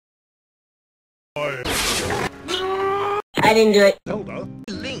I didn't do it. Zelda.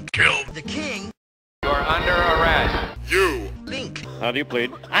 Link. Kill the king. You're under arrest. You. Link. How do you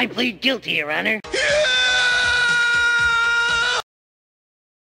plead? I plead guilty, Your Honor.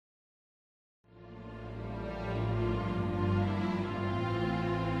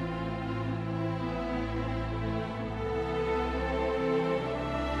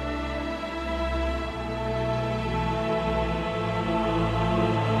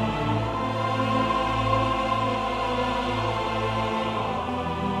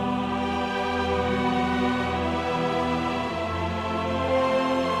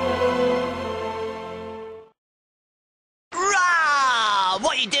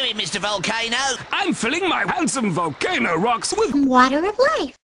 What are you doing, Mr. Volcano? I'm filling my handsome volcano rocks with water of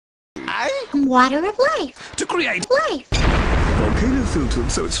life. Water of life. to create Life. volcano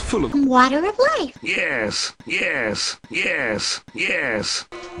filtered so it's full of Water of life. yes, yes, yes, yes,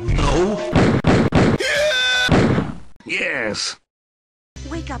 No. yes.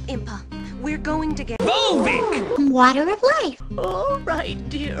 Wake up, Impa. We're going to get Volvic! Water of life. All right,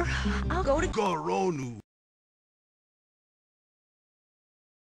 dear. I'll go to Goronu.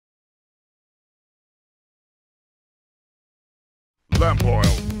 Lamp oil.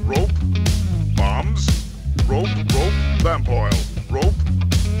 Rope. Bombs. Rope, rope, lamp oil. Rope.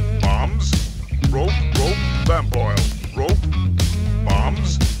 Bombs. Rope, rope, lamp oil. Rope.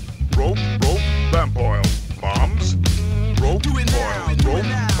 Bombs. Rope, rope, lamp oil. Bombs. Rope, oil. Rope,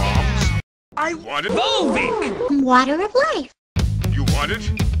 bombs. I want it. Volvic! Water of life. You want it?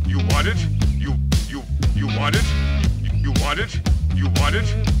 You want it? You want it? You want it? You want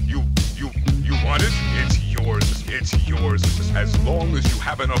it? You want it? It's yours. It's yours. As long as you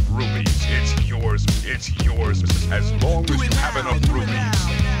have enough rubies. It's yours. It's yours. As long as you have enough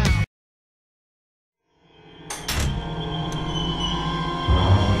rubies.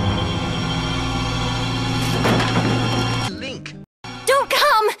 Link. Don't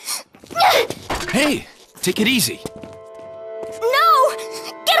come! Hey, take it easy. No!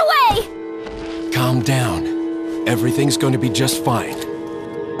 Get away! Calm down. Everything's going to be just fine.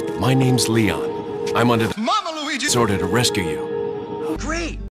 My name's Leon. I'm under the Mama Luigi. order to rescue you.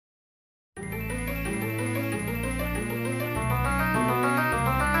 Great.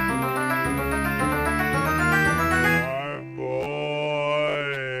 My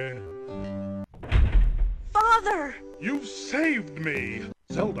boy. Father! You've saved me.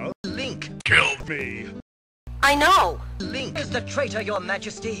 Zelda Link. killed me. I know! Link is the traitor, Your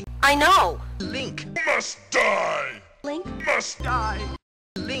Majesty. I know! Link. Must die. Link? Must die.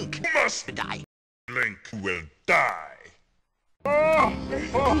 Link. Must Die. Link will die.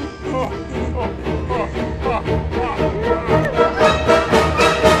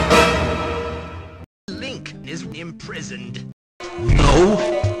 Link is imprisoned.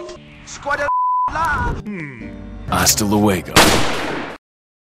 No. Squad la. Hasta luego.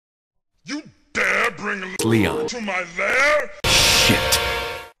 You dare bring Leon. to my lair? Shit.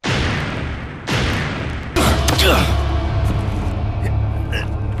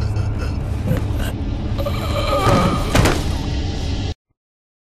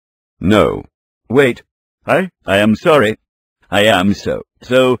 No. Wait. I am sorry. I am so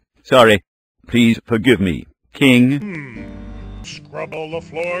sorry. Please forgive me, King. Scrub all the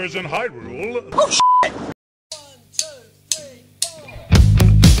floors in Hyrule. Oh shit!